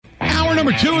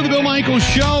number 2 of the Bill Michaels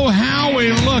Show. How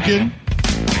we looking?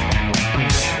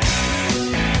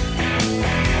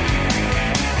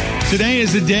 Today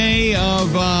is the day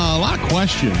of a lot of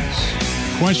questions.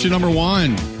 Question number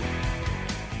 1.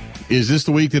 Is this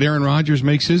the week that Aaron Rodgers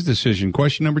makes his decision?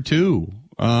 Question number 2.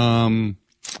 The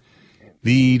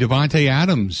Devontae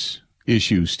Adams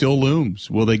issue still looms.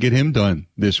 Will they get him done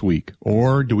this week?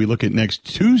 Or do we look at next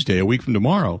Tuesday, a week from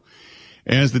tomorrow,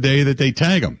 as the day that they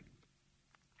tag him?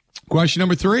 Question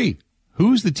number 3.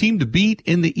 Who's the team to beat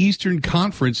in the Eastern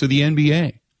Conference of the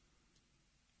NBA?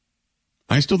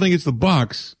 I still think it's the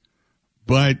Bucks,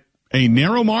 but a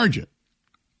narrow margin.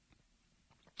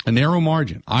 A narrow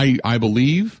margin. I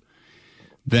believe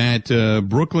that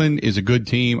Brooklyn is a good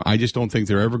team. I just don't think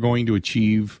they're ever going to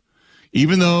achieve,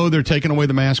 even though they're taking away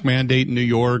the mask mandate in New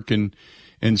York and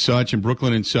such, and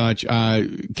Brooklyn and such.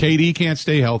 KD can't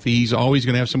stay healthy. He's always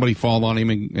going to have somebody fall on him,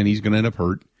 and he's going to end up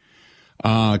hurt.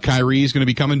 Kyrie is going to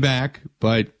be coming back,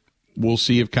 but we'll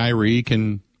see if Kyrie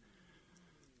can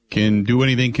do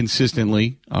anything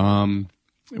consistently.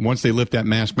 Once they lift that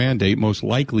mask mandate, most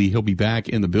likely he'll be back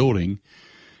in the building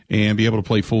and be able to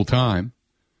play full time.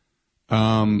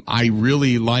 I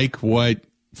really like what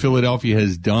Philadelphia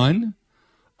has done.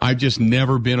 I've just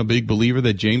never been a big believer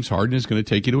that James Harden is going to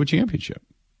take you to a championship.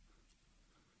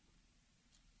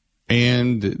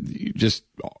 And just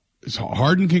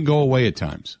Harden can go away at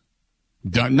times.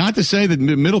 Not to say that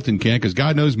Middleton can't, because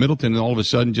God knows Middleton all of a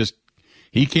sudden just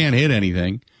he can't hit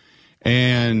anything.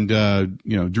 And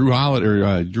Drew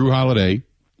Holiday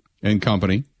and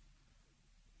company,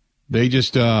 they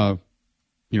just all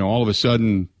of a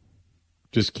sudden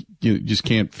just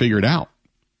can't figure it out.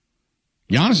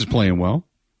 Giannis is playing well,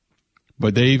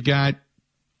 but they've got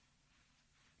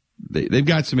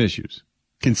some issues,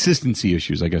 consistency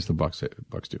issues. I guess the Bucks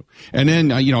do. And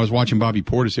then I was watching Bobby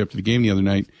Portis after the game the other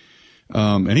night.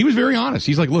 And he was very honest.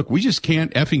 He's like, look, we just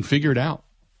can't effing figure it out.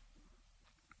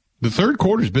 The third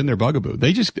quarter's been their bugaboo.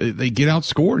 They get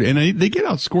outscored, and they get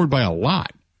outscored by a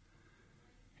lot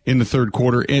in the third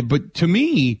quarter. But to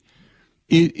me,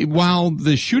 while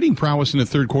the shooting prowess in the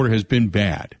third quarter has been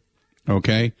bad,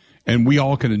 okay, and we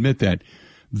all can admit that,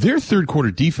 their third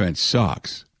quarter defense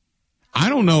sucks. I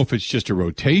don't know if it's just a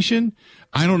rotation.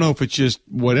 I don't know if it's just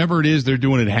whatever it is they're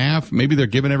doing at half. Maybe they're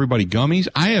giving everybody gummies.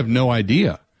 I have no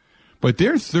idea. But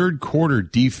their third quarter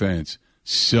defense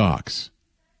sucks.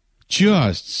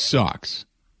 Just sucks.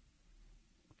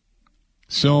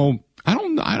 So I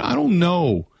don't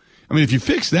know. I mean, if you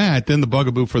fix that, then the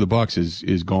bugaboo for the Bucks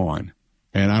is gone.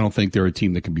 And I don't think they're a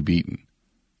team that can be beaten.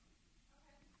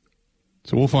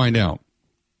 So we'll find out.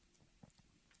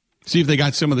 See if they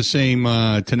got some of the same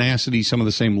tenacity, some of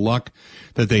the same luck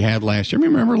that they had last year. I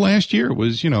mean, remember last year it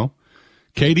was,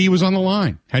 KD was on the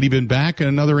line. Had he been back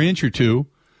another inch or two,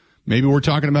 maybe we're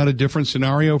talking about a different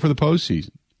scenario for the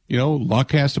postseason.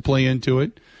 Luck has to play into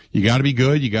it. You got to be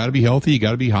good. You got to be healthy. You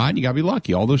got to be hot. And you got to be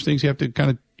lucky. All those things have to kind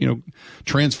of,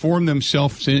 transform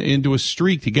themselves into a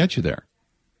streak to get you there.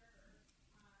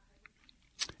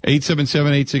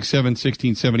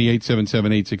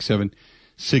 877-867-1670,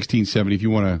 877-867-1670. If you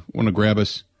want to grab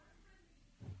us,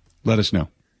 let us know.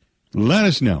 Let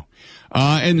us know.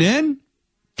 And then,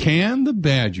 can the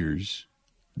Badgers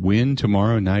win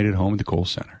tomorrow night at home at the Kohl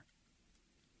Center?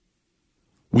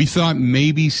 We thought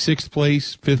maybe 6th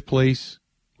place, 5th place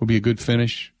would be a good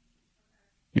finish,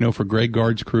 for Greg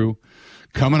Gard's crew.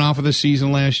 Coming off of the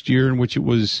season last year in which it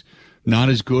was not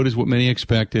as good as what many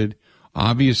expected.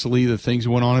 Obviously, the things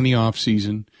that went on in the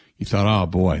offseason, you thought, oh,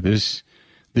 boy, this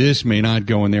may not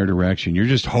go in their direction. You're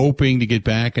just hoping to get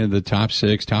back into the top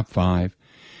 6, top 5.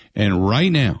 And right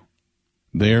now,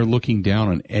 they're looking down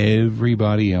on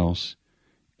everybody else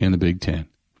in the Big Ten.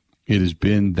 It has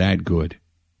been that good.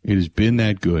 It has been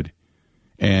that good.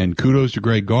 And kudos to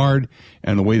Greg Gard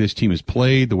and the way this team has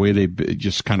played, the way they've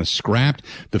just kind of scrapped,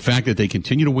 the fact that they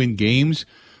continue to win games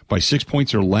by 6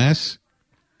 points or less.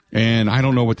 And I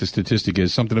don't know what the statistic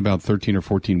is, something about 13 or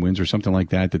 14 wins or something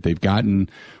like that they've gotten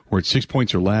where it's 6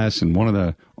 points or less, and one of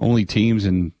the only teams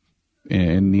in the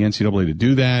NCAA to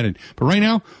do that. But right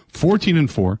now,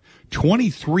 14-4,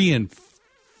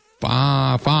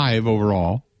 23-5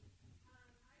 overall.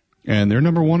 And they're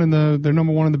number one in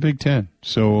the Big Ten.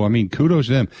 So, I mean, kudos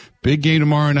to them. Big game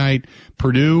tomorrow night.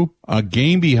 Purdue, a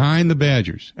game behind the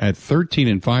Badgers at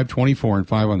 13-5,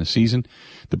 24-5 on the season.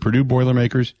 The Purdue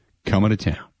Boilermakers coming to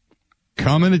town.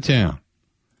 Coming to town.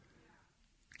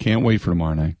 Can't wait for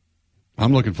tomorrow night.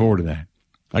 I'm looking forward to that.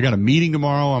 I got a meeting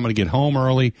tomorrow. I'm going to get home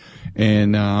early,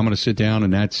 and I'm going to sit down,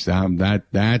 and that's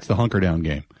the hunker down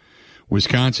game.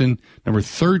 Wisconsin, number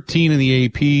 13 in the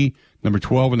AP, number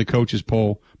 12 in the coaches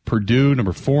poll. Purdue,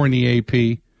 number 4 in the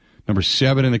AP, number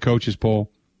 7 in the coaches poll.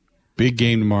 Big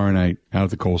game tomorrow night out at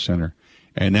the Kohl Center.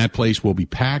 And that place will be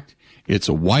packed. It's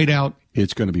a whiteout.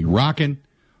 It's going to be rocking.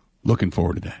 Looking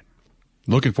forward to that.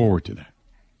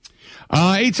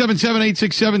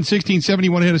 877-867-1670.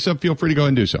 You want to hit us up, feel free to go ahead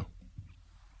and do so.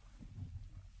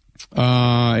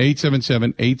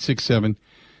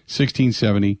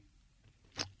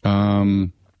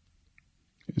 877-867-1670.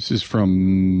 This is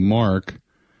from Mark.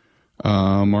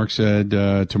 Mark said,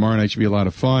 tomorrow night should be a lot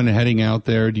of fun. Heading out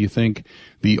there, do you think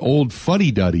the old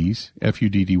fuddy-duddies,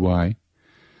 F-U-D-D-Y,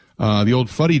 the old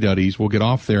fuddy-duddies will get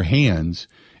off their hands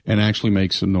and actually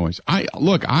make some noise? I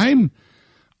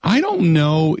don't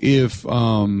know if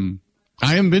I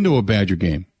haven't been to a Badger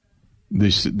game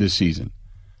this season,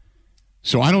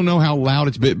 so I don't know how loud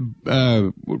it's been.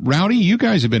 Rowdy, you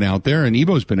guys have been out there, and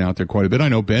Evo's been out there quite a bit. I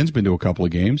know Ben's been to a couple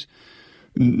of games.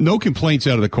 No complaints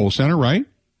out of the Kohl Center, right?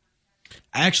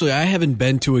 Actually, I haven't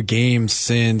been to a game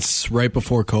since right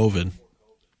before COVID.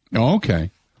 Oh,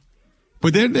 okay.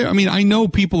 But I mean, I know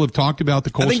people have talked about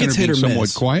the Kohl Center being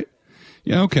somewhat quiet.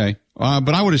 Yeah, okay.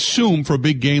 But I would assume for a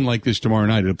big game like this tomorrow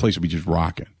night, the place would be just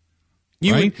rocking.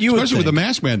 Right? Especially with the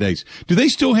mask mandates. Do they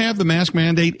still have the mask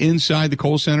mandate inside the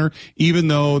Kohl Center, even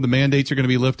though the mandates are going to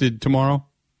be lifted tomorrow?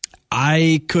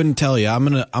 I couldn't tell you. I'm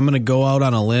gonna go out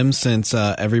on a limb since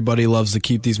everybody loves to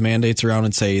keep these mandates around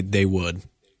and say they would.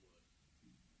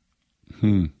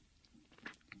 I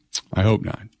hope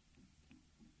not.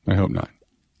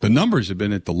 The numbers have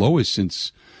been at the lowest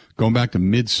since going back to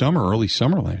midsummer, early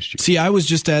summer last year. See, I was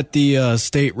just at the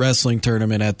state wrestling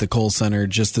tournament at the Kohl Center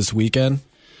just this weekend.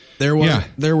 There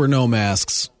were no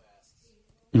masks.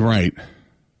 Right.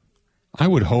 I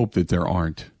would hope that there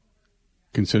aren't,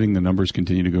 considering the numbers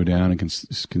continue to go down and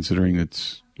considering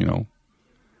it's, And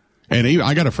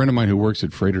I got a friend of mine who works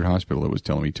at Freighter Hospital that was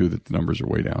telling me, too, that the numbers are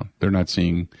way down. They're not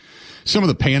seeing some of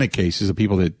the panic cases of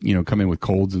people that, come in with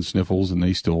colds and sniffles, and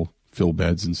they still fill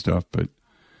beds and stuff. But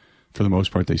for the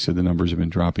most part, they said the numbers have been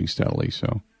dropping steadily.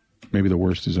 So maybe the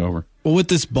worst is over. Well, with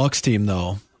this Bucks team,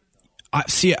 though,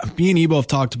 me and Ebo have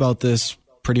talked about this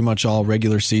pretty much all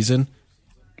regular season.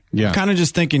 Yeah. I'm kind of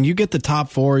just thinking, you get the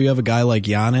top 4, you have a guy like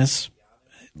Giannis,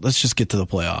 let's just get to the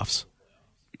playoffs.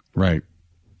 Right.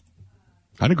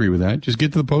 I'd agree with that. Just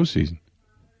get to the postseason.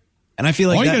 And I feel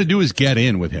like all you got to do is get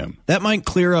in with him. That might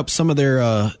clear up some of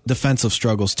their defensive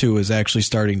struggles, too, is actually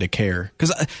starting to care.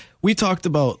 Because we talked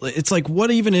about, it's like,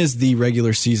 what even is the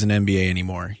regular season NBA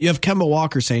anymore? You have Kemba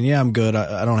Walker saying, yeah, I'm good.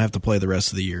 I don't have to play the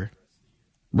rest of the year.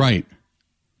 Right.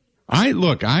 I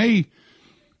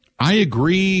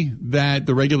agree that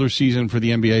the regular season for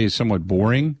the NBA is somewhat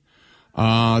boring.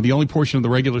 The only portion of the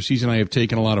regular season I have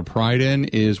taken a lot of pride in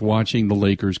is watching the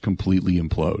Lakers completely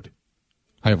implode.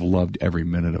 I have loved every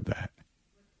minute of that.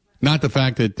 Not the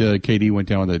fact that KD went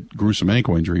down with a gruesome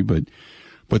ankle injury, but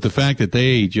the fact that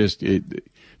they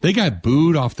got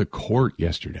booed off the court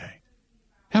yesterday.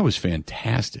 That was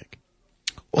fantastic.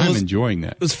 Well, I'm enjoying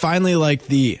that. It was finally like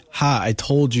the I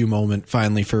told you moment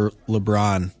finally for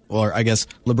LeBron, or I guess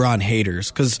LeBron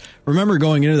haters. Because remember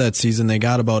going into that season, they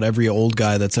got about every old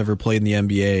guy that's ever played in the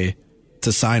NBA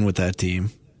to sign with that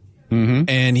team. Mm-hmm.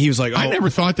 And he was like, I never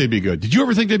thought they'd be good. Did you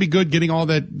ever think they'd be good getting all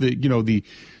that,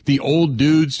 the old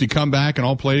dudes to come back and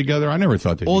all play together? I never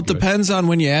thought they'd be good. Well, it depends on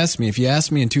when you ask me. If you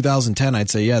asked me in 2010, I'd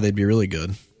say, yeah, they'd be really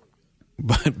good.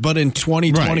 But in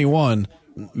 2021,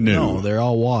 no, they're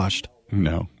all washed.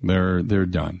 No, they're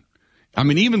done. I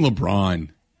mean, even LeBron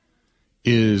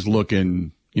is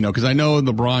looking, because I know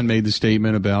LeBron made the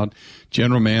statement about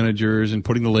general managers and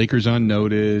putting the Lakers on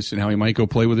notice and how he might go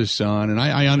play with his son. And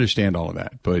I understand all of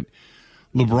that. But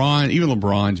even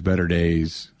LeBron's better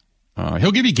days,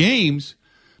 he'll give you games,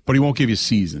 but he won't give you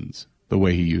seasons the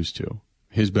way he used to.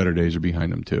 His better days are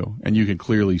behind him, too. And you can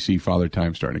clearly see Father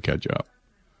Time starting to catch up,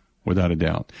 without a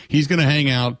doubt. He's going to hang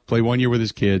out, play 1 year with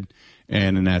his kid,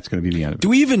 and then that's going to be the end of it. Do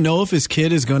we even know if his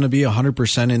kid is going to be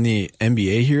 100% in the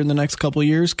NBA here in the next couple of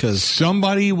years? Because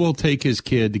somebody will take his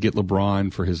kid to get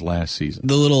LeBron for his last season.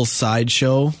 The little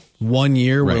sideshow 1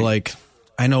 year where,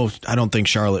 I don't think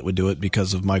Charlotte would do it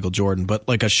because of Michael Jordan, but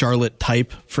like a Charlotte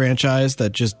type franchise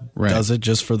that just does it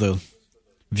just for the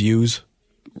views.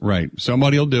 Right.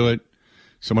 Somebody will do it.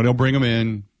 Somebody will bring them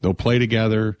in. They'll play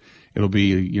together. It'll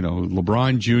be,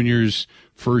 LeBron Jr.'s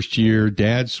first year,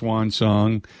 dad's swan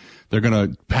song. They're going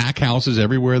to pack houses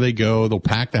everywhere they go. They'll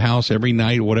pack the house every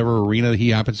night, whatever arena he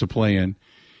happens to play in,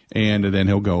 and then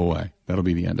he'll go away. That'll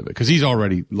be the end of it. Because he's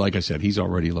already, like I said, he's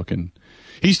already looking.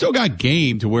 He's still got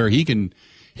game to where he can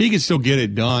still get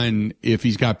it done if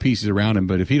he's got pieces around him.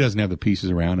 But if he doesn't have the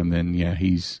pieces around him, then yeah,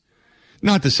 he's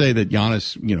not to say that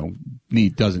Giannis,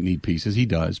 doesn't need pieces. He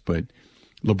does, but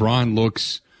LeBron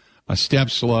looks a step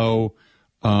slow,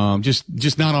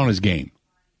 just not on his game.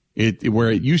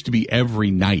 Where it used to be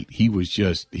every night, he was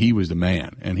the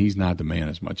man, and he's not the man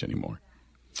as much anymore.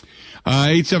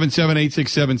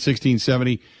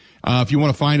 877-867-1670. If you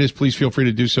want to find us, please feel free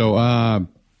to do so.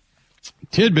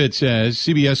 Tidbit says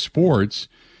CBS Sports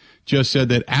just said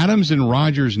that Adams and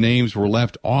Rodgers' names were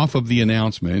left off of the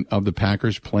announcement of the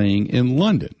Packers playing in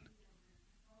London.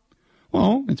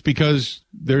 Well, it's because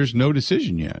there's no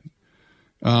decision yet.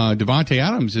 Devontae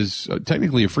Adams is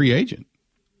technically a free agent,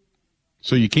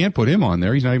 so you can't put him on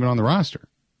there. He's not even on the roster.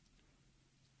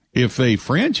 If they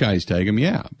franchise tag him,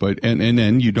 yeah, but and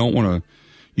then you don't want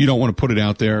to put it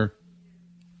out there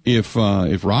if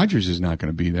Rodgers is not going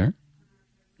to be there.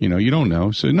 You don't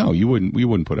know, so no, we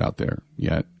wouldn't put it out there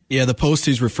yet. Yeah, the post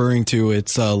he's referring to,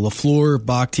 it's LaFleur,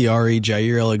 Bakhtiari,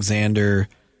 Jair Alexander,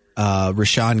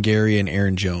 Rashawn Gary, and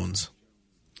Aaron Jones.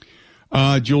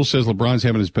 Jules says LeBron's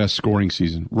having his best scoring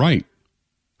season. Right.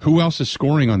 Who else is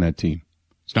scoring on that team?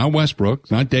 It's not Westbrook.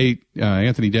 It's not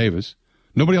Anthony Davis.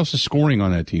 Nobody else is scoring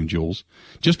on that team, Jules.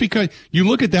 Just because you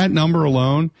look at that number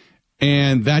alone,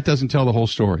 and that doesn't tell the whole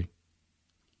story.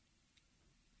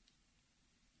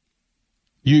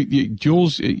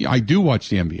 Jules, I do watch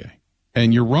the NBA,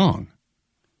 and you're wrong.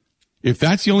 If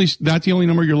that's the only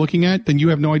number you're looking at, then you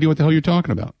have no idea what the hell you're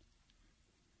talking about.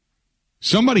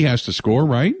 Somebody has to score,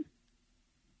 right?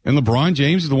 And LeBron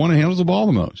James is the one who handles the ball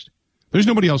the most. There's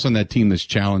nobody else on that team that's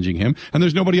challenging him, and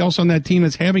there's nobody else on that team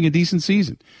that's having a decent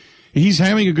season. He's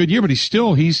having a good year, but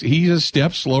he's a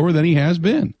step slower than he has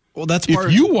been. Well, that's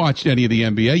if you watched any of the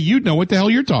NBA, you'd know what the hell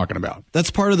you're talking about.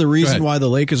 That's part of the reason why the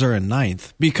Lakers are in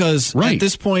ninth, because at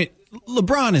this point,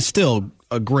 LeBron is still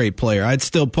a great player. I'd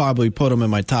still probably put him in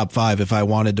my top 5 if I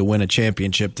wanted to win a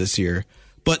championship this year.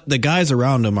 But the guys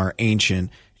around him are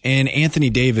ancient, and Anthony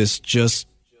Davis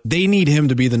they need him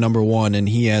to be the number one, and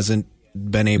he hasn't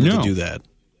been able to do that.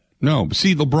 No,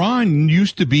 see, LeBron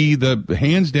used to be the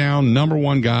hands-down number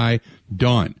one guy,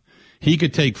 done. He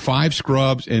could take 5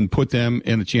 scrubs and put them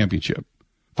in a championship.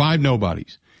 5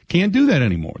 nobodies. Can't do that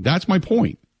anymore. That's my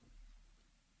point.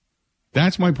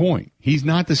 He's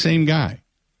not the same guy.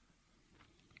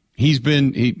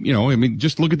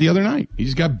 Just look at the other night. He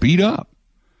just got beat up.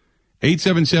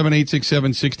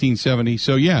 877-867-1670.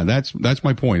 So, yeah, that's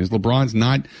my point, is LeBron's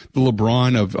not the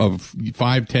LeBron of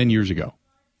 5-10 years ago.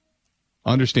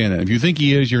 Understand that. If you think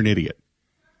he is, you're an idiot.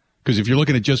 Because if you're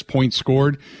looking at just points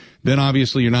scored, then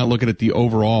obviously you're not looking at the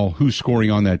overall who's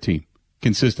scoring on that team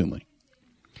consistently.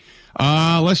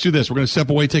 Let's do this. We're going to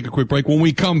step away, take a quick break. When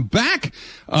we come back,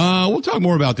 we'll talk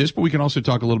more about this, but we can also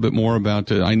talk a little bit more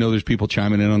about, I know there's people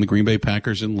chiming in on the Green Bay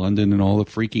Packers in London and all the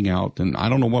freaking out, and I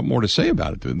don't know what more to say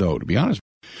about it, though, to be honest.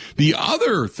 The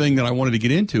other thing that I wanted to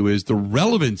get into is the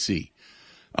relevancy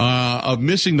of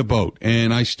missing the boat,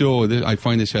 and I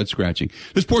find this head scratching.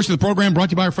 This portion of the program brought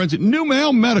to you by our friends at New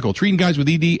Mail Medical, treating guys with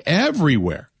ED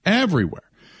everywhere.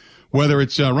 Whether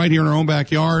it's right here in our own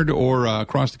backyard or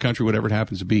across the country, whatever it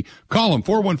happens to be. Call them,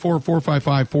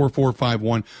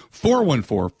 414-455-4451,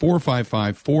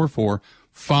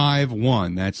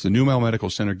 414-455-4451. That's the New Mail Medical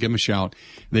Center. Give them a shout.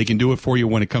 They can do it for you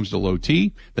when it comes to low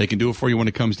T. They can do it for you when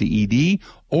it comes to ED.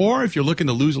 Or if you're looking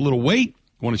to lose a little weight,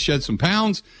 want to shed some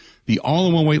pounds, the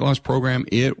all-in-one weight loss program,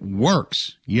 it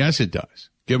works. Yes, it does.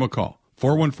 Give them a call.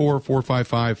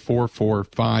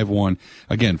 414-455-4451.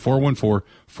 Again,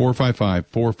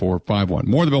 414-455-4451.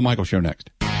 More of the Bill Michaels Show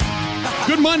next.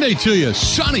 Good Monday to you.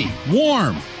 Sunny,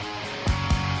 warm.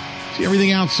 See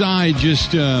everything outside,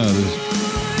 just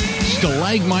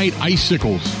stalagmite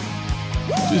icicles.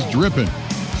 Just dripping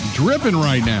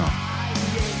right now.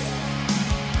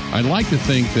 I'd like to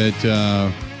think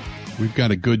that we've got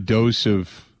a good dose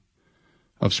of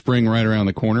spring right around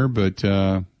the corner, but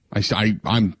I'm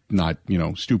not,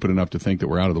 stupid enough to think that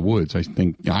we're out of the woods. I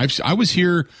think I was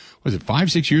here, was it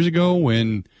 5-6 years ago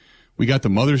when we got the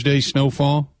Mother's Day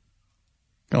snowfall?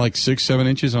 Got like 6-7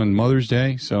 inches on Mother's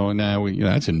Day. So now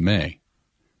that's in May.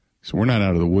 So we're not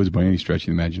out of the woods by any stretch of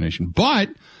the imagination.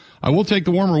 But I will take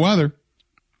the warmer weather.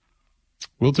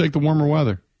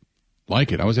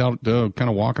 Like it. I was out kind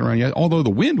of walking around. Although the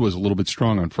wind was a little bit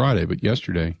strong on Friday, but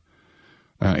yesterday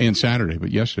and Saturday,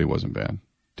 but yesterday wasn't bad.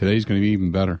 Today's going to be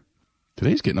even better.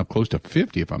 Today's getting up close to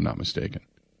 50, if I'm not mistaken.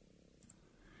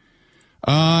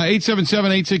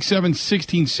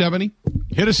 877-867-1670.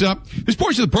 Hit us up. This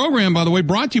portion of the program, by the way,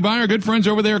 brought to you by our good friends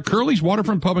over there at Curly's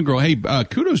Waterfront Pub and Grill. Hey,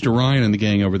 kudos to Ryan and the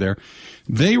gang over there.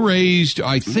 They raised,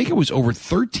 I think it was over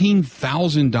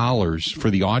 $13,000 for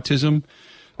the autism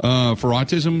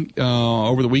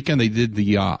over the weekend. They did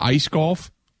the ice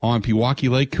golf on Pewaukee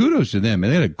Lake. Kudos to them.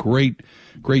 And they had a great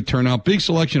turnout. Big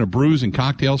selection of brews and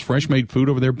cocktails, fresh made food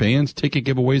over there, bands, ticket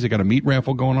giveaways. They got a meat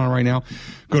raffle going on right now.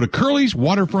 Go to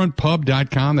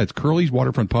curlyswaterfrontpub.com. That's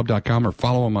curlyswaterfrontpub.com, or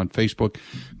follow them on Facebook.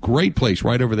 Great place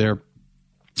right over there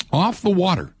off the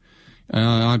water.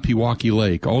 On Pewaukee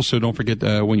Lake. Also, don't forget,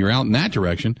 when you're out in that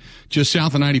direction, just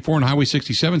south of 94 and Highway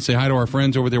 67, say hi to our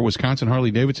friends over there, Wisconsin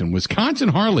Harley Davidson. Wisconsin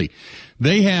Harley,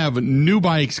 they have new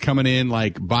bikes coming in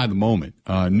like by the moment.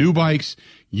 New bikes,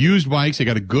 used bikes. They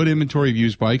got a good inventory of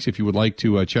used bikes. If you would like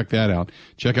to check that out,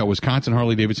 check out Wisconsin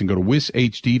Harley Davidson. Go to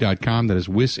wishd.com. That is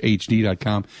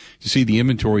wishd.com to see the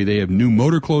inventory. They have new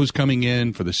motor clothes coming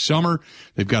in for the summer.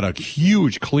 They've got a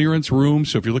huge clearance room.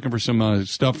 So if you're looking for some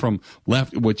stuff from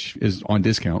left, which is on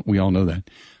discount, we all know that,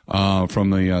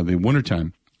 from the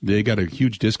wintertime, they got a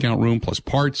huge discount room plus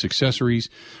parts, accessories,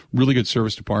 really good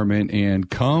service department. And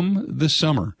come the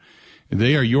summer,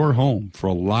 they are your home for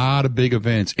a lot of big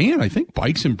events. And I think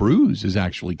Bikes and Brews is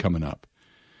actually coming up.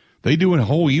 They do a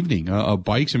whole evening of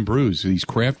Bikes and Brews. These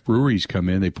craft breweries come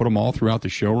in. They put them all throughout the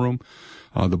showroom.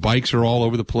 The bikes are all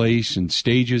over the place, and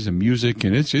stages and music,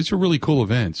 and it's a really cool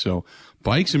event. So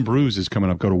Bikes and Brews is coming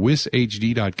up. Go to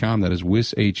wishd.com. That is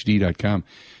wishd.com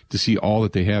to see all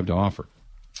that they have to offer.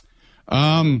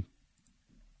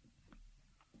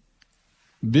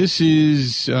 This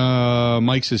is,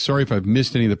 Mike says, sorry if I've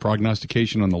missed any of the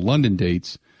prognostication on the London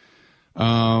dates.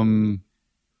 But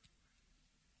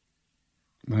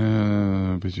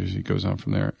it goes on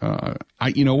from there.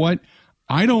 You know what?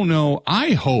 I don't know.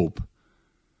 I hope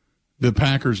the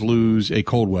Packers lose a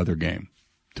cold weather game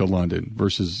to London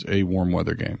versus a warm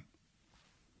weather game.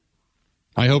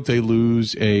 I hope they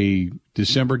lose a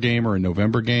December game or a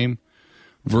November game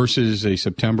versus a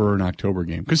September or an October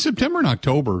game. Because September and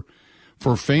October,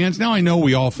 for fans, now I know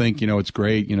we all think, it's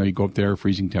great. You go up there,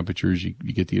 freezing temperatures, you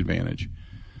get the advantage.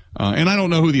 And I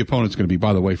don't know who the opponent's going to be,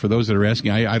 by the way. For those that are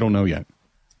asking, I don't know yet.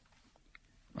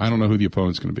 I don't know who the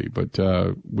opponent's going to be. But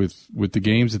with the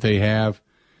games that they have,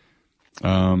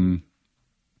 it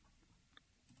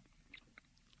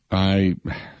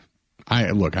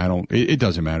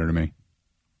doesn't matter to me.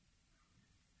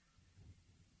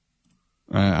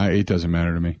 It doesn't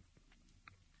matter to me.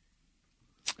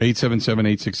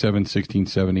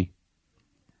 877-867-1670.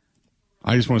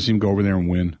 I just want to see him go over there and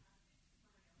win.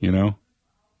 The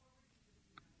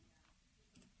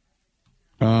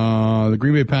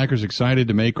Green Bay Packers excited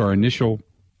to make our initial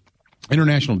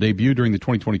international debut during the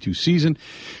 2022 season.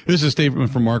 This is a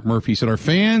statement from Mark Murphy. He said, our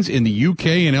fans in the UK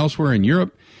and elsewhere in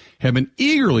Europe have been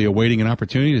eagerly awaiting an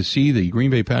opportunity to see the Green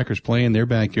Bay Packers play in their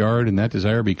backyard, and that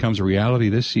desire becomes a reality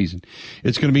this season.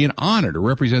 It's going to be an honor to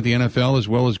represent the NFL as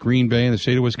well as Green Bay and the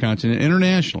state of Wisconsin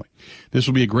internationally. This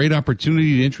will be a great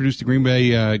opportunity to introduce the Green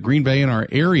Bay in our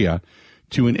area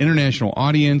to an international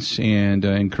audience and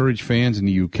encourage fans in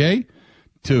the UK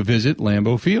to visit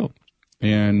Lambeau Field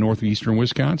in northeastern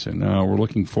Wisconsin. We're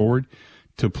looking forward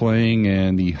to playing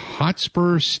in the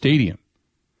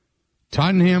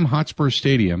Tottenham Hotspur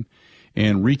Stadium,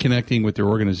 and reconnecting with their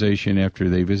organization after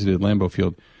they visited Lambeau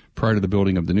Field prior to the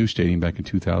building of the new stadium back in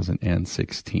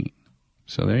 2016.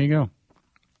 So there you go.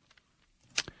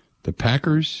 The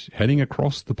Packers heading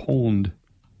across the pond.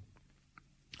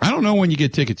 I don't know when you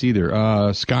get tickets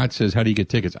either. Scott says, how do you get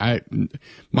tickets?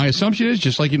 My assumption is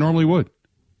just like you normally would.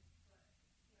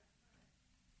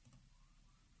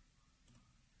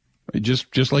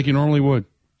 Just like you normally would.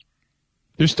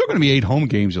 There's still going to be 8 home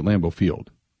games at Lambeau Field,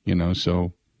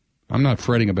 so I'm not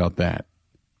fretting about that.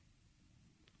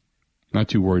 Not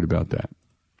too worried about that.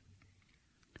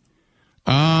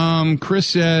 Chris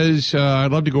says,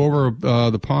 I'd love to go over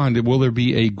the pond. Will there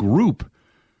be a group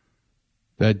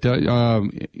that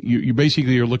you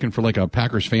basically are looking for like a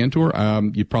Packers fan tour?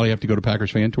 You probably have to go to Packers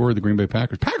fan tour, the Green Bay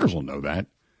Packers. Packers will know that.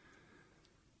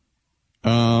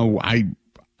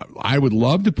 I would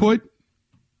love to put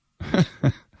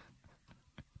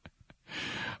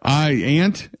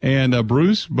Ant and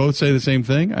Bruce both say the same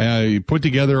thing. I put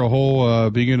together a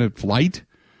whole big flight,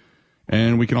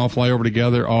 and we can all fly over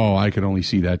together. Oh, I could only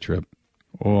see that trip.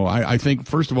 Oh, I think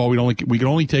first of all we could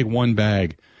only take one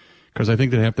bag because I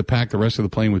think they'd have to pack the rest of the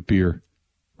plane with beer,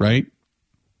 right?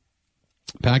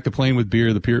 Pack the plane with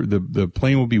beer. The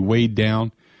plane will be weighed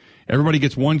down. Everybody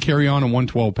gets one carry-on and one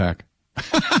 12-pack.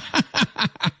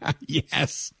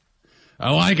 Yes.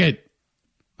 I like it.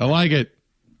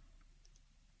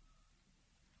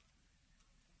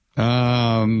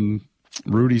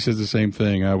 Rudy says the same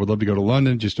thing. I would love to go to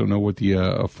London. Just don't know what the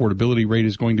affordability rate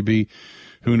is going to be.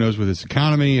 Who knows with this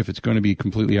economy if it's going to be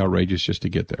completely outrageous just to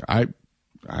get there.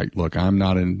 Look, I'm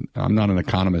not an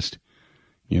economist,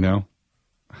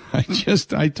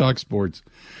 I talk sports.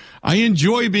 I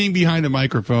enjoy being behind the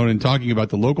microphone and talking about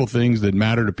the local things that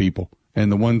matter to people,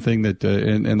 and the one thing that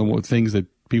and the things that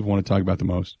people want to talk about the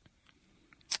most.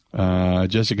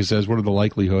 Jessica says, what are the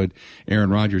likelihood Aaron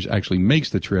Rodgers actually makes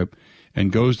the trip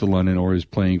and goes to London or is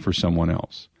playing for someone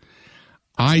else?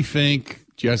 I think,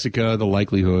 Jessica, the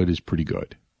likelihood is pretty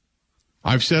good.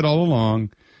 I've said all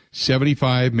along,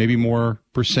 75, maybe more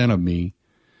 % of me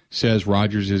says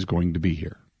Rodgers is going to be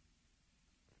here.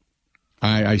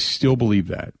 I still believe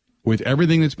that. With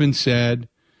everything that's been said,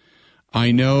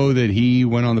 I know that he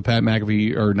went on the Pat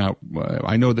McAfee, or not,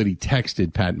 I know that he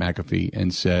texted Pat McAfee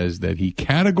and says that he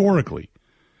categorically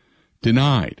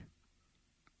denied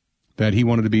that he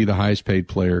wanted to be the highest paid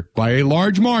player by a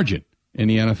large margin in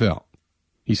the NFL.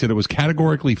 He said it was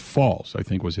categorically false, I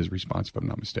think was his response, if I'm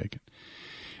not mistaken.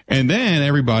 And then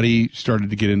everybody started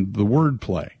to get into the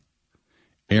wordplay.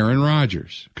 Aaron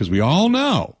Rodgers, because we all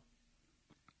know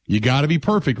you got to be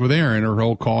perfect with Aaron or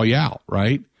he'll call you out,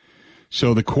 right?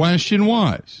 So the question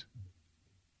was,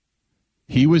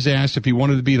 he was asked if he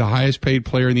wanted to be the highest paid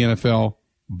player in the NFL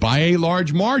by a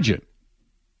large margin.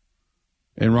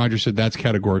 And Rodgers said that's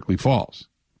categorically false.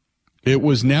 It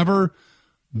was never,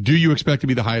 do you expect to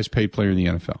be the highest paid player in the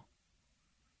NFL?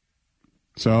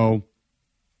 So,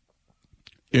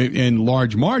 and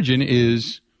large margin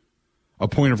is a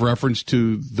point of reference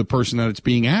to the person that it's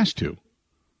being asked to.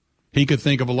 He could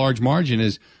think of a large margin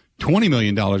as $20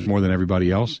 million more than everybody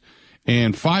else,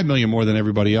 and $5 million more than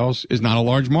everybody else is not a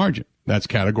large margin. That's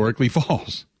categorically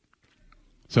false.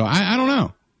 So I don't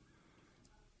know.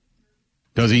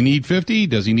 Does he need 50?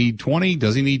 Does he need 20?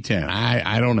 Does he need 10?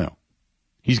 I don't know.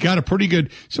 He's got a pretty good,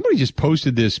 somebody just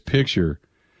posted this picture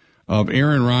of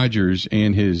Aaron Rodgers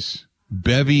and his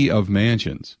bevy of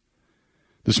mansions.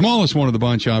 The smallest one of the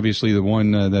bunch, obviously, the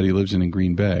one that he lives in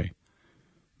Green Bay.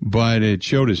 But it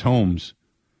showed his homes,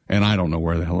 and I don't know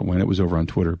where the hell it went. It was over on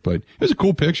Twitter, but it was a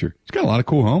cool picture. He's got a lot of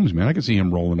cool homes, man. I can see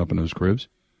him rolling up in those cribs.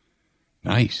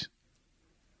 Nice.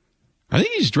 I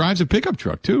think he just drives a pickup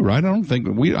truck too, right? I don't think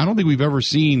we've ever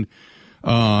seen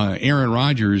Aaron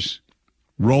Rodgers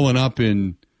rolling up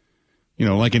in,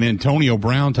 like an Antonio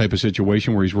Brown type of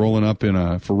situation where he's rolling up in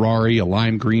a Ferrari, a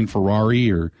lime green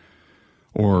Ferrari or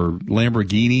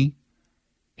Lamborghini.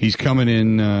 He's coming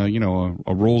in,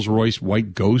 a Rolls Royce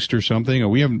white Ghost or something.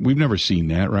 We've never seen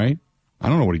that, right? I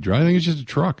don't know what he drives. I think it's just a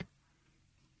truck.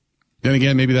 Then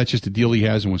again, maybe that's just a deal he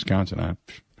has in Wisconsin.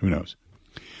 Who knows?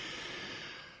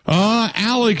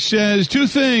 Alex says 2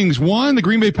 things. 1, the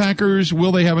Green Bay Packers,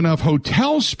 will they have enough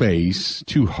hotel space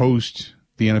to host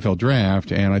the NFL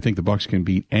draft? And I think the Bucs can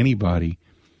beat anybody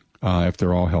if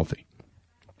they're all healthy.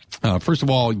 First of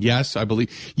all, yes, I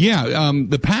believe. Yeah,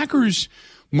 the Packers,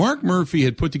 Mark Murphy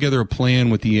had put together a plan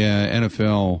with the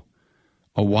NFL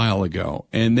a while ago,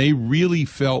 and they really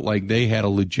felt like they had a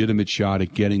legitimate shot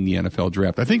at getting the NFL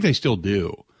draft. I think they still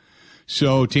do.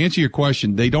 So to answer your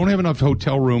question, they don't have enough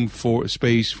hotel room for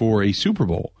space for a Super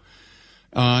Bowl,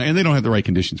 and they don't have the right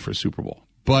conditions for a Super Bowl.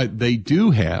 But they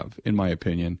do have, in my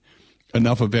opinion,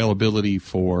 enough availability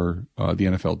for the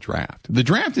NFL draft. The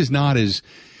draft is not as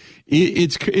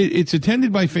it's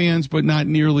attended by fans, but not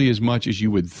nearly as much as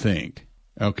you would think.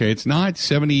 Okay, it's not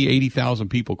 70, 80,000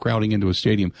 people crowding into a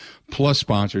stadium, plus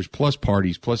sponsors, plus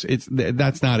parties, plus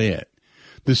that's not it.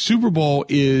 The Super Bowl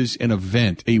is an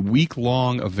event, a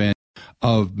week-long event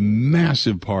of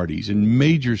massive parties and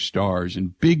major stars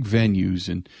and big venues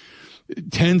and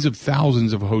tens of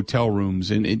thousands of hotel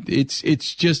rooms. And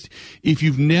it's just, if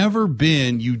you've never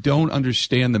been, you don't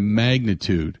understand the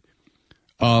magnitude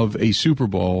of a Super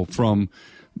Bowl from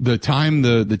the time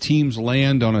the teams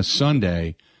land on a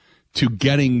Sunday to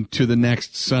getting to the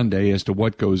next Sunday as to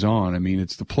what goes on. I mean,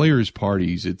 it's the players'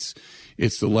 parties. It's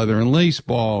the leather and lace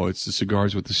ball. It's the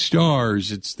cigars with the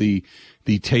stars. It's the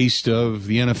taste of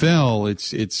the NFL.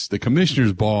 It's the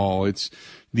commissioner's ball. It's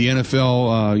the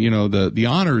NFL, the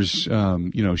honors,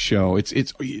 show.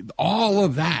 It's all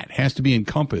of that has to be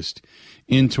encompassed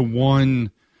into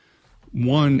one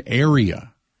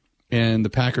area. And the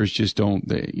Packers just don't,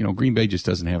 Green Bay just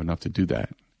doesn't have enough to do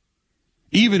that.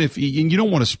 Even if you don't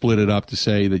want to split it up to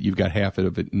say that you've got half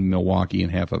of it in Milwaukee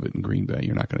and half of it in Green Bay.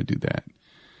 You're not going to do that.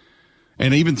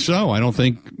 And even so, I don't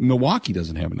think Milwaukee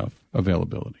doesn't have enough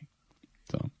availability.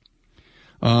 So,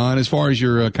 and as far as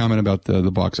your comment about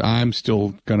the Bucs, I'm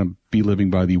still going to be living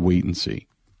by the wait and see.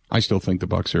 I still think the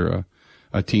Bucs are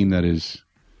a team that is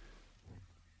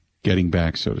getting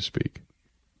back, so to speak.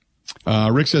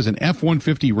 Rick says an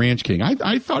F-150 Ranch King.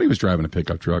 I thought he was driving a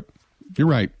pickup truck. You're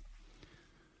right.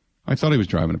 I thought he was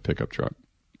driving a pickup truck.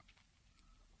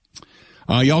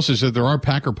 He also said there are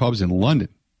Packer pubs in London.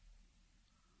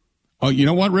 Oh, you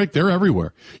know what, Rick? They're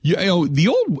everywhere. The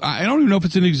old, I don't even know if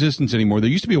it's in existence anymore. There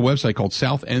used to be a website called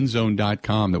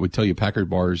southendzone.com that would tell you Packard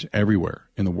bars everywhere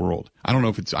in the world. I don't know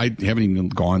if it's, I haven't even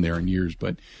gone there in years,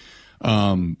 but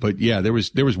yeah, there was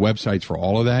websites for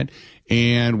all of that.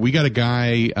 And we got a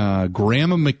guy,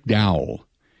 Grandma McDowell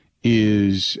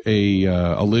is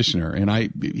a listener,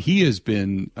 and he has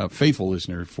been a faithful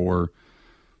listener for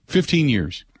 15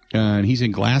 years. And he's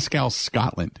in Glasgow,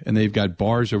 Scotland, and they've got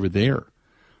bars over there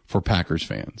for Packers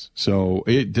fans. So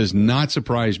it does not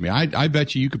surprise me. I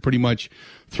bet you could pretty much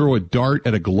throw a dart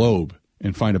at a globe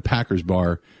and find a Packers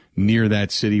bar near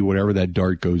that city, whatever that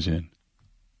dart goes in.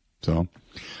 So,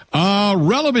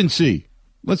 relevancy.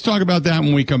 Let's talk about that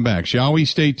when we come back, shall we?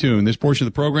 Stay tuned. This portion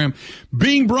of the program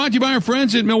being brought to you by our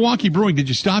friends at Milwaukee Brewing. Did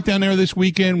you stop down there this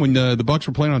weekend when the Bucks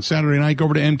were playing on Saturday night? Go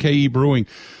over to MKE Brewing.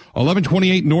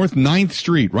 1128 North 9th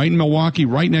Street, right in Milwaukee,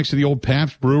 right next to the old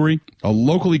Pabst Brewery, a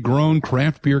locally grown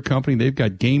craft beer company. They've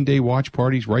got game day watch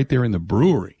parties right there in the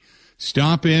brewery.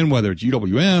 Stop in, whether it's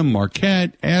UWM,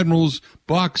 Marquette, Admirals,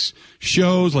 Bucks,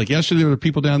 shows. Like yesterday, there were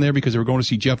people down there because they were going to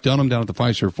see Jeff Dunham down at the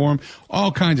Fiserv Forum.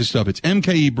 All kinds of stuff. It's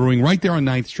MKE Brewing right there on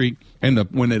 9th Street. And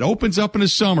when it opens up in the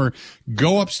summer,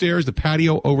 go upstairs. The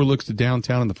patio overlooks the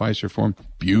downtown and the Fiserv Forum.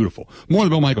 Beautiful. More of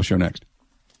the Bill Michaels Show next.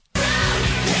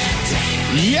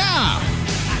 Yeah!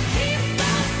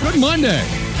 Good Monday.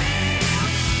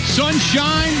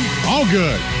 Sunshine, all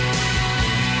good.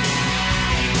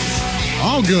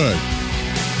 All good.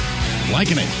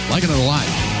 Liking it a lot.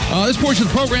 This portion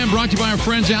of the program brought to you by our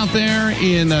friends out there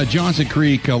in Johnson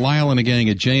Creek, Lyle and a gang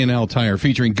at J&L Tire,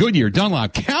 featuring Goodyear,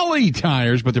 Dunlop, Kelly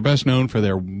Tires, but they're best known for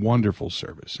their wonderful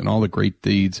service and all the great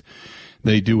deeds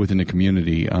they do within the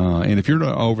community. And if you're an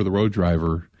over-the-road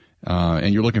driver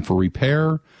and you're looking for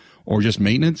repair or just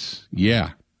maintenance,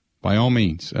 yeah, by all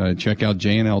means, check out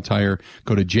J&L Tire.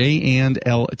 Go to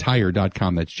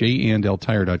jandltire.com. That's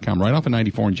jandltire.com, right off of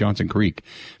 94 in Johnson Creek,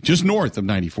 just north of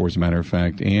 94, as a matter of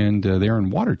fact, and they're in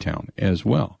Watertown as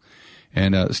well.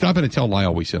 And stop in and tell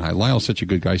Lyle we said hi. Lyle's such a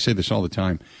good guy. I say this all the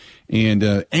time.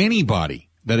 And anybody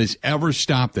that has ever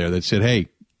stopped there that said, hey,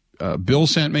 Bill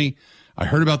sent me, I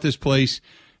heard about this place,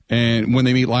 and when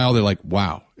they meet Lyle, they're like,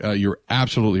 wow, you're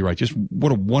absolutely right. Just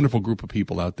what a wonderful group of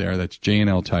people out there. That's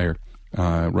J&L Tire.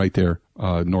 Right there,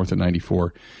 north of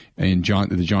 94 in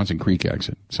the Johnson Creek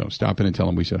exit. So stop in and tell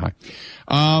them we said hi.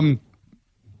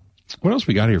 What else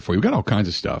we got here for you? We got all kinds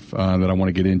of stuff, that I want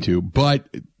to get into, but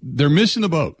they're missing the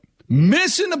boat.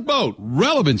 Missing the boat.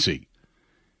 Relevancy.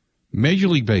 Major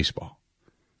League Baseball.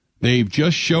 They've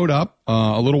just showed up,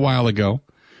 a little while ago.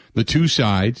 The two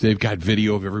sides, they've got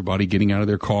video of everybody getting out of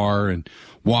their car and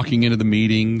walking into the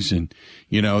meetings, and,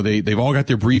 you know, they've all got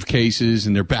their briefcases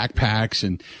and their backpacks,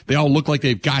 and they all look like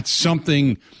they've got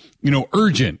something, you know,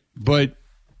 urgent. But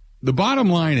the bottom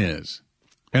line is,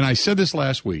 and I said this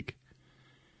last week,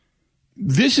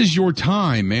 this is your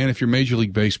time, man, if you're Major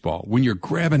League Baseball, when you're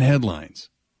grabbing headlines.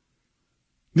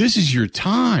 This is your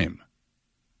time.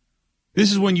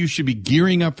 This is when you should be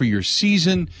gearing up for your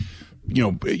season. You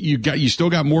know, you still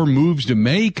got more moves to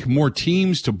make, more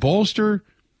teams to bolster.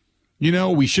 You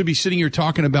know, we should be sitting here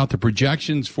talking about the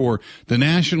projections for the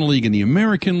National League and the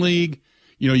American League.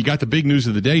 You know, you got the big news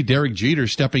of the day, Derek Jeter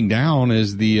stepping down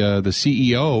as the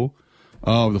CEO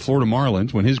of the Florida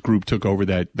Marlins when his group took over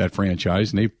that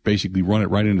franchise, and they've basically run it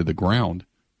right into the ground.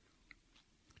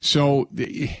 So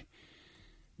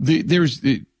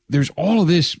there's all of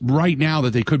this right now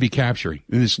that they could be capturing,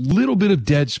 and this little bit of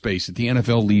dead space that the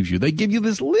NFL leaves you. They give you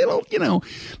this little, you know,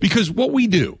 because what we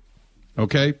do,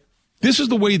 okay, this is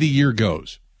the way the year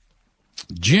goes.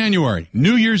 January,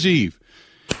 New Year's Eve,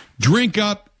 drink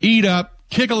up, eat up,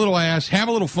 kick a little ass, have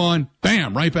a little fun,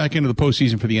 bam, right back into the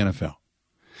postseason for the NFL.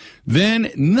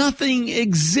 Then nothing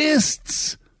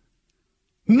exists.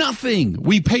 Nothing.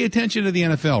 We pay attention to the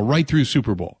NFL right through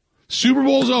Super Bowl. Super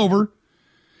Bowl's over.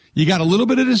 You got a little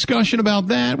bit of discussion about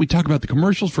that. We talk about the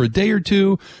commercials for a day or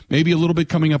two, maybe a little bit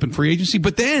coming up in free agency.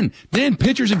 But then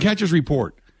pitchers and catchers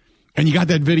report. And you got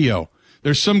that video.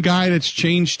 There's some guy that's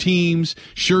changed teams.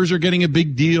 Scherzer getting a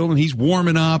big deal, and he's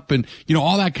warming up, and, you know,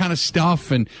 all that kind of stuff.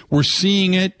 And we're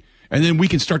seeing it. And then we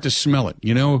can start to smell it,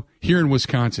 you know, here in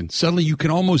Wisconsin. Suddenly you can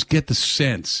almost get the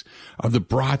sense of the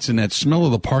brats and that smell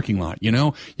of the parking lot, you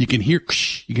know. You can hear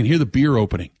the beer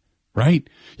opening, right?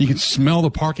 You can smell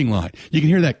the parking lot. You can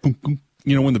hear that,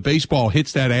 you know, when the baseball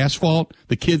hits that asphalt,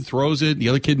 the kid throws it, the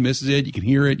other kid misses it. You can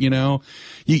hear it, you know.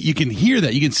 You can hear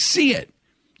that. You can see it.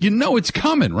 You know it's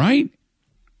coming, right?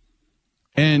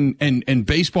 And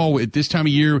baseball at this time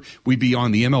of year, we'd be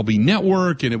on the MLB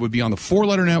network, and it would be on the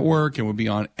 4-letter network, and would be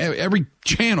on every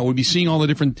channel. We'd be seeing all the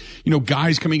different, you know,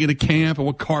 guys coming into camp and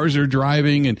what cars they're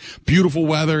driving and beautiful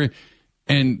weather.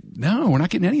 And no, we're not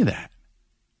getting any of that.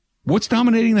 What's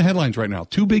dominating the headlines right now?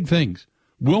 Two big things.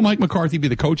 Will Mike McCarthy be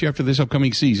the coach after this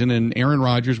upcoming season? And Aaron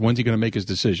Rodgers, when's he going to make his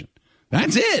decision?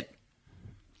 That's it.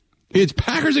 It's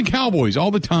Packers and Cowboys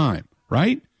all the time,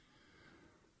 right?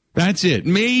 That's it.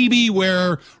 Maybe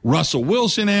where Russell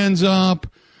Wilson ends up.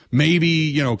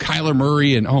 Maybe, Kyler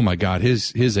Murray and, oh, my God,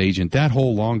 his agent, that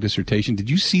whole long dissertation. Did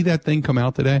you see that thing come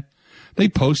out today? They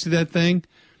posted that thing.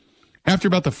 After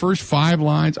about the first 5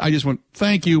 lines, I just went,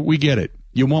 thank you, we get it.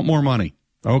 You want more money.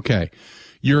 Okay.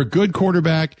 You're a good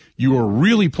quarterback. You were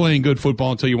really playing good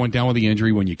football until you went down with the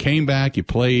injury. When you came back, you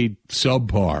played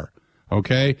subpar.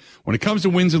 Okay? When it comes to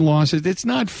wins and losses, it's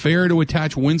not fair to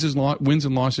attach wins and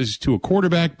losses to a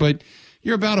quarterback, but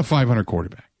you're about a 500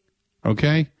 quarterback.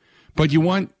 Okay? But you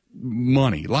want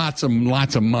money, lots of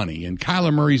money, and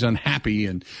Kyler Murray's unhappy,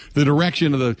 and the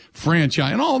direction of the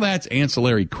franchise, and all that's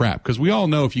ancillary crap, because we all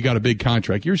know if you got a big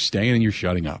contract, you're staying and you're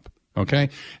shutting up, okay?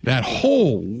 That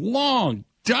whole long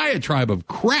diatribe of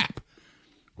crap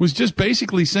was just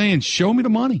basically saying, show me the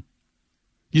money.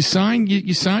 You sign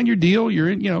your deal, you're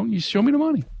in, you show me the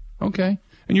money, okay?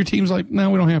 And your team's like, no,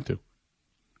 we don't have to.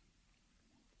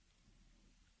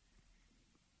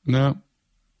 No.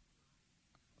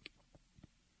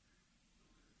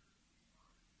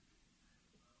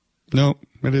 No,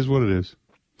 it is what it is.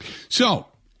 So,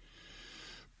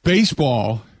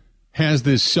 baseball has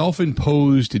this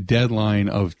self-imposed deadline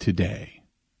of today.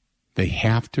 They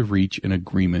have to reach an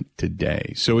agreement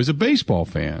today. So, as a baseball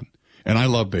fan, and I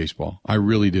love baseball, I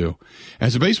really do.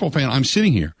 As a baseball fan, I'm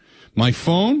sitting here. My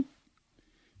phone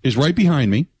is right behind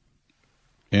me,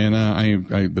 and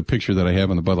the picture that I have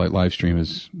on the Bud Light live stream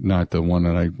is not the one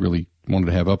that I really wanted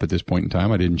to have up at this point in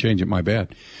time. I didn't change it. My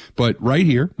bad. But right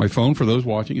here, my phone, for those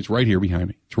watching, it's right here behind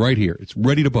me. It's right here. It's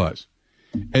ready to buzz.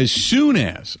 As soon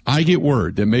as I get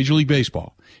word that Major League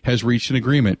Baseball has reached an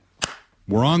agreement,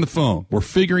 we're on the phone. We're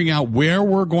figuring out where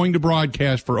we're going to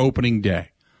broadcast for opening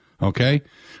day. Okay?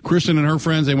 Kristen and her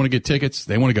friends, they want to get tickets.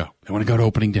 They want to go. They want to go to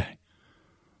opening day.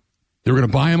 They were going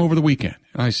to buy them over the weekend.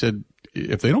 And I said,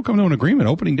 if they don't come to an agreement,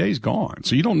 opening day is gone.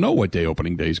 So you don't know what day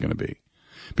opening day is going to be.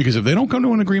 Because if they don't come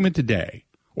to an agreement today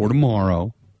or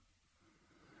tomorrow,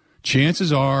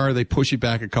 chances are they push it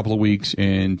back a couple of weeks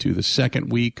into the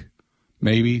second week,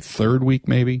 maybe, third week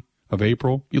maybe of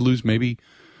April. You lose maybe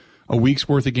a week's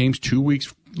worth of games, 2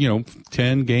 weeks,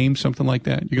 10 games, something like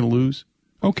that. You're going to lose.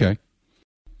 Okay.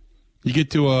 You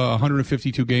get to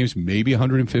 152 games, maybe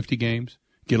 150 games.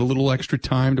 Get a little extra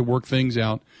time to work things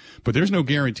out. But there's no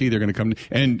guarantee they're going to come.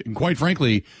 And quite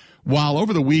frankly, while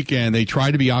over the weekend they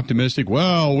tried to be optimistic,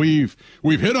 well, we've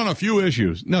hit on a few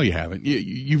issues. No, you haven't.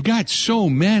 You've got so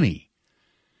many.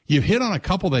 You've hit on a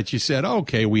couple that you said,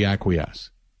 okay, we acquiesce.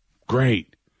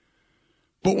 Great.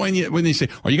 But when they say,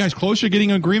 are you guys closer to getting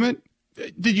an agreement?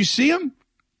 Did you see him?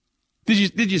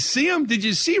 Did you see him? Did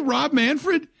you see Rob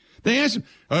Manfred? They asked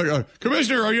him,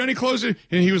 Commissioner, are you any closer?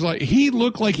 And he was like, he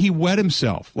looked like he wet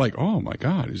himself. Like, oh my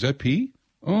God, is that pee?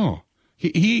 Oh,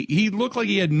 he looked like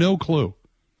he had no clue.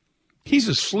 He's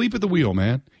asleep at the wheel,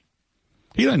 man.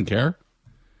 He doesn't care.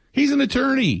 He's an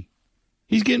attorney.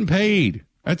 He's getting paid.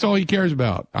 That's all he cares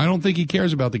about. I don't think he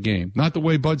cares about the game. Not the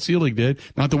way Bud Selig did.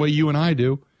 Not the way you and I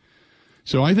do.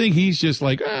 So I think he's just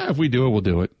like, if we do it, we'll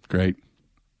do it. Great.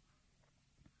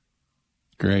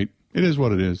 Great. It is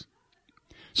what it is.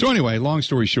 So anyway, long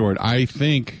story short, I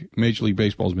think Major League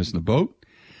Baseball is missing the boat.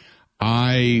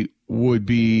 I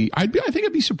think I'd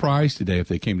be surprised today if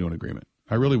they came to an agreement.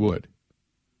 I really would.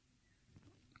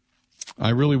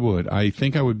 I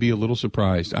think I would be a little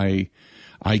surprised. I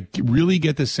really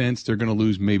get the sense they're going to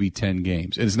lose maybe 10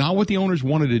 games. It's not what the owners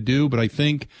wanted to do, but I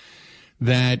think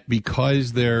that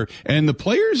because and the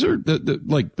players are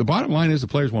the bottom line is the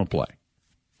players want to play.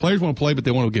 Players want to play, but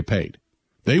they want to get paid.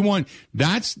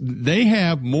 They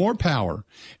have more power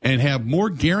and have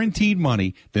more guaranteed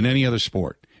money than any other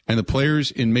sport. And the players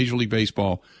in Major League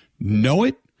Baseball know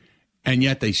it, and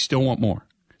yet they still want more.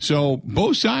 So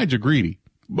both sides are greedy.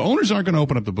 Owners aren't going to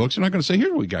open up the books. They're not going to say, here's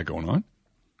what we got going on.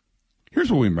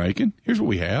 Here's what we're making. Here's what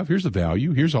we have. Here's the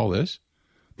value. Here's all this.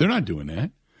 They're not doing that.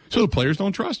 So the players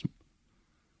don't trust them.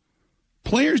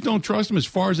 Players don't trust them as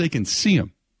far as they can see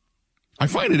them. I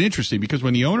find it interesting because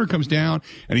when the owner comes down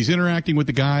and he's interacting with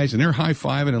the guys and they're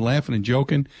high-fiving and laughing and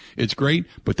joking, it's great.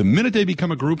 But the minute they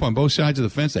become a group on both sides of the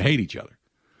fence, they hate each other.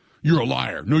 You're a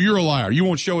liar. No, you're a liar. You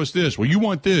won't show us this. Well, you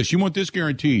want this. You want this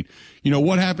guaranteed.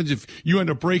 What happens if you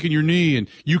end up breaking your knee and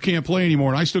you can't play anymore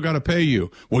and I still got to pay you?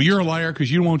 Well, you're a liar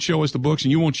because you won't show us the books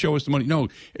and you won't show us the money. No,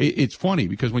 it's funny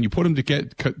because when you put them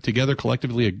together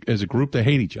collectively as a group, they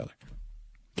hate each other.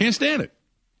 Can't stand it.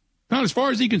 Not as far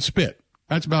as he can spit.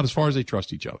 That's about as far as they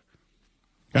trust each other.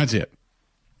 That's it.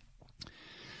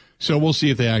 So we'll see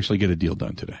if they actually get a deal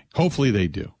done today. Hopefully they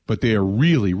do. But they are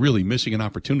really, really missing an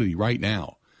opportunity right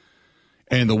now.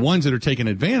 And the ones that are taking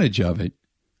advantage of it,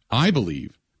 I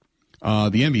believe, the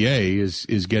NBA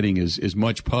is getting as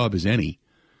much pub as any.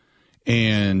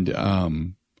 And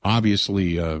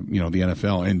obviously, the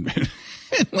NFL. And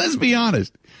let's be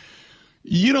honest.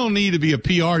 You don't need to be a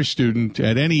PR student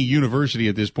at any university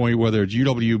at this point, whether it's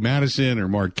UW-Madison or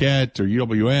Marquette or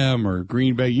UWM or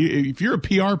Green Bay. If you're a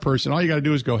PR person, all you got to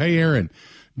do is go, hey, Aaron,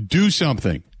 do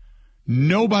something.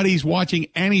 Nobody's watching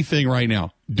anything right now.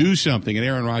 Do something. And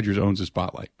Aaron Rodgers owns the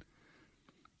spotlight.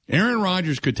 Aaron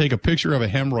Rodgers could take a picture of a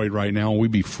hemorrhoid right now and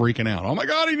we'd be freaking out. Oh, my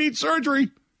God, he needs surgery.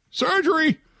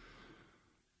 Surgery.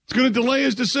 It's going to delay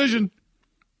his decision.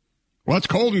 Well, it's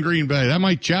cold in Green Bay. That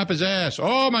might chap his ass.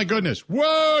 Oh, my goodness.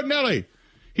 Whoa, Nelly.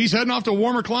 He's heading off to a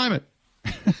warmer climate.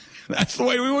 That's the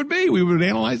way we would be. We would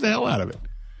analyze the hell out of it.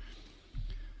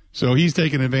 So he's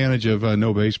taking advantage of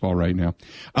no baseball right now.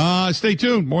 Stay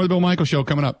tuned. More of the Bill Michaels Show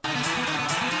coming up.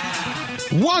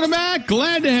 Welcome back.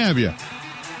 Glad to have you.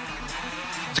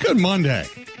 It's Good Monday.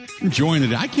 Enjoying the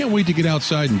day. I can't wait to get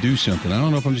outside and do something. I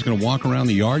don't know if I'm just going to walk around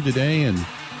the yard today and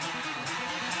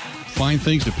find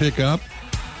things to pick up.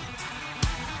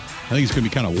 I think it's going to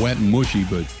be kind of wet and mushy,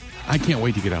 but I can't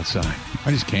wait to get outside.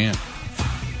 I just can't.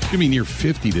 It's going to be near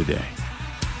 50 today.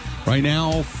 Right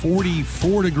now,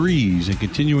 44 degrees and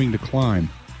continuing to climb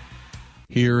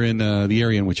here in the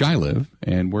area in which I live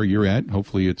and where you're at.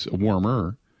 Hopefully it's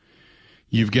warmer.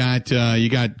 You got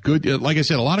good, like I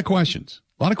said, a lot of questions.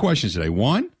 A lot of questions today.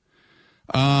 One,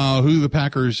 who the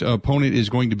Packers' opponent is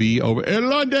going to be over in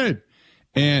London.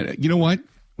 And you know what?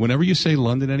 Whenever you say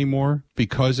London anymore,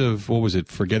 because of, what was it,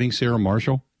 Forgetting Sarah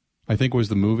Marshall, I think was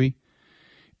the movie.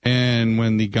 And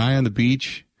when the guy on the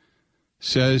beach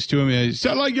says to him,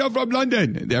 sound like you're from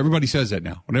London. Everybody says that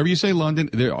now. Whenever you say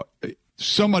London,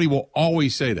 somebody will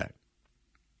always say that.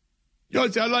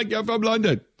 You sound like you're from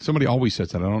London. Somebody always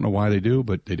says that. I don't know why they do,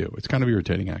 but they do. It's kind of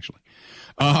irritating, actually.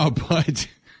 But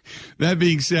that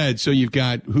being said, so you've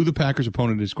got who the Packers'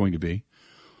 opponent is going to be.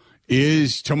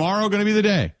 Is tomorrow going to be the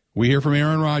day we hear from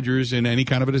Aaron Rodgers in any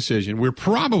kind of a decision? We're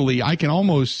probably, I can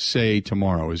almost say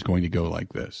tomorrow is going to go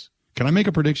like this. Can I make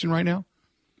a prediction right now?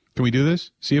 Can we do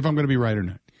this? See if I'm going to be right or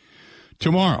not.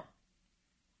 Tomorrow,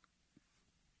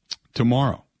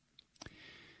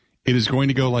 it is going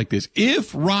to go like this.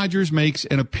 If Rodgers makes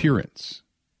an appearance,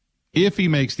 if he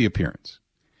makes the appearance,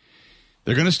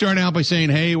 they're going to start out by saying,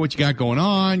 hey, what you got going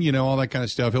on, all that kind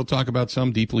of stuff. He'll talk about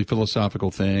some deeply philosophical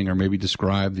thing or maybe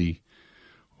describe the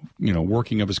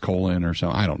working of his colon or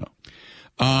something. I don't know.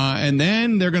 And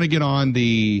then they're going to get on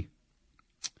the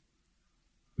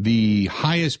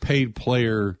highest paid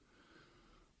player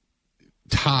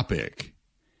topic.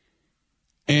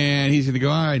 And he's going to go,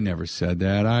 I never said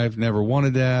that. I've never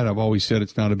wanted that. I've always said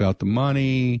it's not about the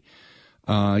money.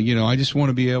 I just want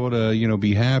to be able to,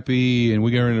 be happy, and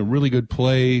we are in a really good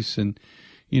place. And,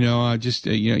 I just,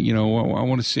 I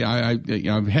want to see, I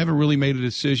haven't really made a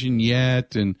decision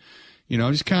yet. And,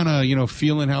 I'm just kind of,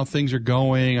 feeling how things are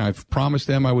going. I've promised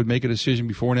them I would make a decision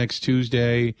before next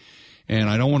Tuesday, and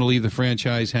I don't want to leave the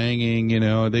franchise hanging.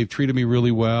 They've treated me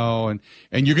really well, and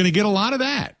you're going to get a lot of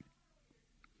that.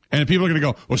 And people are going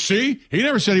to go, well, see, he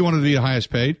never said he wanted to be the highest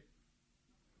paid.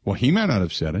 Well, he might not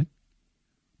have said it.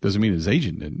 Doesn't mean his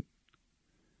agent didn't.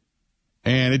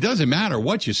 And it doesn't matter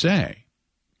what you say.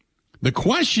 The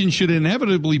question should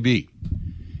inevitably be,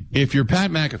 if you're Pat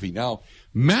McAfee. Now,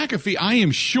 McAfee, I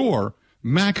am sure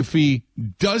McAfee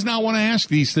does not want to ask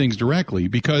these things directly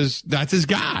because that's his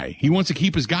guy. He wants to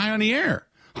keep his guy on the air.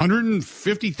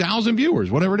 150,000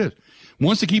 viewers, whatever it is.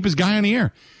 Wants to keep his guy on the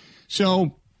air.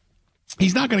 So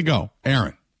he's not going to go,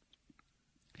 Aaron,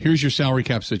 here's your salary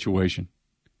cap situation.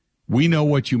 We know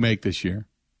what you make this year.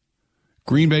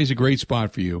 Green Bay's a great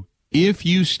spot for you. If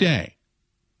you stay,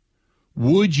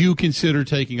 would you consider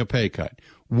taking a pay cut?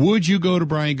 Would you go to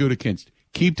Brian Gutekunst?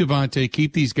 Keep Devontae,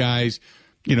 keep these guys.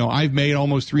 I've made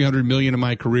almost $300 million in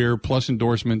my career, plus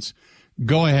endorsements.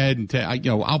 Go ahead and,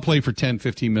 I'll play for $10,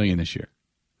 $15 million this year.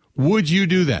 Would you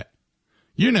do that?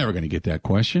 You're never going to get that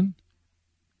question.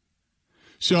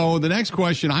 So the next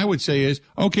question I would say is,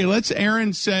 okay, let's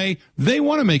Aaron say they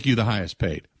want to make you the highest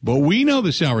paid. But we know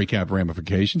the salary cap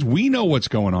ramifications. We know what's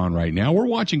going on right now. We're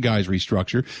watching guys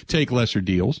restructure, take lesser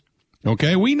deals.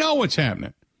 Okay, we know what's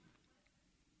happening.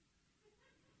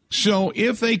 So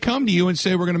if they come to you and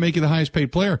say, we're going to make you the highest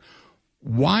paid player,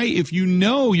 why, if you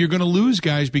know you're going to lose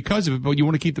guys because of it, but you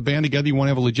want to keep the band together, you want to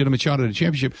have a legitimate shot at a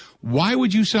championship, why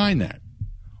would you sign that?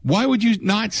 Why would you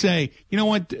not say, you know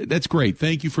what, that's great.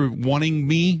 Thank you for wanting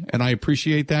me, and I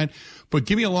appreciate that. But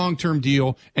give me a long-term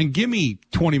deal and give me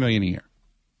 $20 million a year.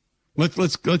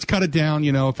 Let's cut it down.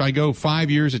 If I go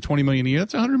 5 years at $20 million a year,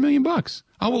 that's $100 million.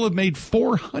 I will have made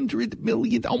 $400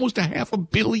 million, almost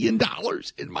 $500 million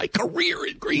in my career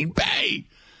in Green Bay.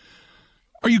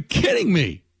 Are you kidding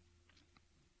me?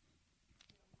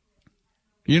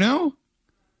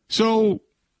 So,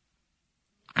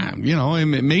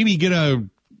 maybe get a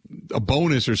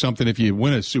bonus or something if you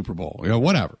win a Super Bowl,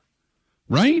 whatever.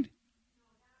 Right?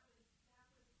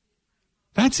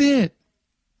 That's it.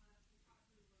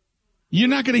 You're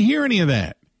not going to hear any of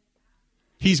that.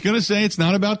 He's going to say it's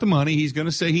not about the money. He's going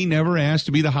to say he never asked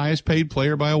to be the highest paid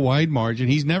player by a wide margin.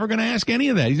 He's never going to ask any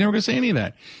of that. He's never going to say any of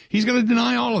that. He's going to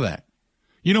deny all of that.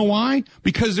 You know why?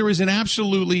 Because there is an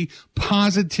absolutely,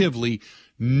 positively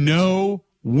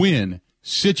no-win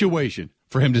situation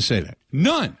for him to say that.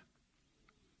 None.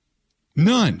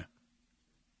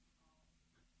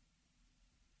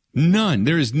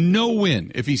 There is no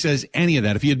win if he says any of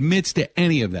that, if he admits to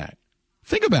any of that.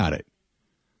 Think about it.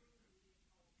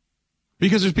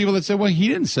 Because there's people that say, well, he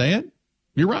didn't say it.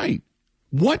 You're right.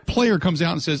 What player comes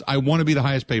out and says, I want to be the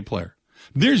highest paid player?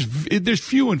 There's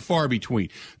few and far between.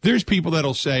 There's people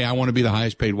that'll say, I want to be the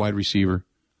highest paid wide receiver.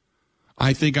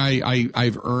 I think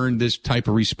I've earned this type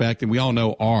of respect, and we all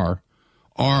know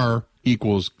R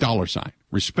equals $sign.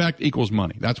 Respect equals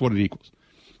money. That's what it equals.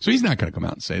 So he's not going to come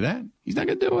out and say that. He's not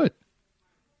going to do it.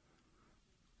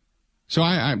 So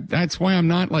I that's why I'm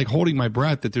not like holding my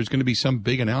breath that there's going to be some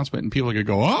big announcement and people are going to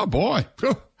go, oh boy,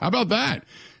 how about that?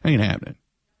 Ain't happening.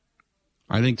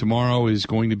 I think tomorrow is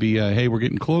going to be, hey, we're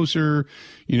getting closer.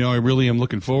 I really am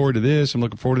looking forward to this. I'm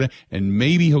looking forward to that. And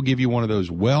maybe he'll give you one of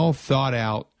those well thought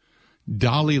out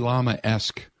Dalai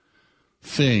Lama-esque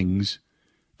things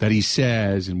that he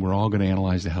says, and we're all going to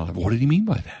analyze the hell out of it. What did he mean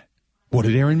by that? What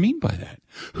did Aaron mean by that?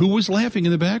 Who was laughing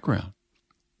in the background?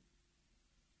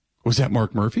 Was that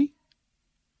Mark Murphy?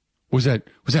 Was that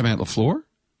Matt LaFleur?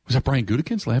 Was that Brian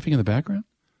Gutekunst laughing in the background?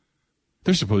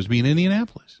 They're supposed to be in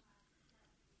Indianapolis.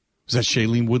 Was that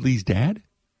Shailene Woodley's dad?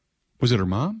 Was it her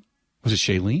mom? Was it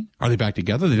Shailene? Are they back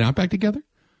together? Are they not back together?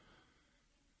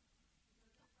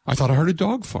 I thought I heard a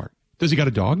dog fart. Does he got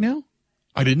a dog now?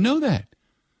 I didn't know that.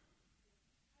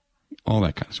 All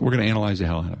that kind of stuff. We're going to analyze the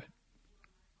hell out of it.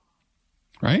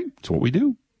 Right? It's what we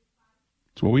do.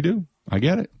 It's what we do. I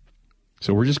get it.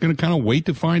 So we're just going to kind of wait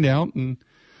to find out and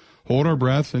hold our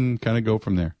breath and kind of go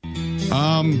from there.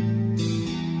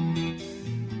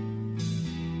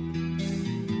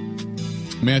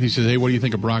 Matthew says, hey, what do you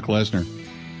think of Brock Lesnar?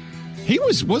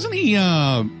 Wasn't he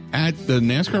at the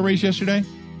NASCAR race yesterday?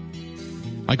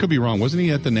 I could be wrong. Wasn't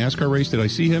he at the NASCAR race? Did I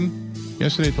see him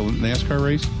yesterday at the NASCAR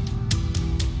race?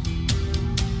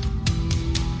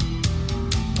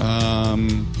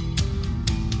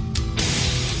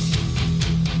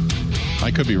 I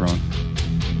could be wrong.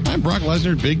 I'm Brock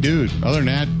Lesnar, big dude. Other than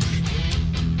that,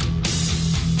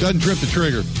 doesn't trip the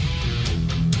trigger.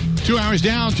 2 hours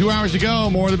down, 2 hours to go.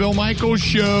 More of the Bill Michaels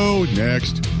Show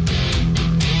next.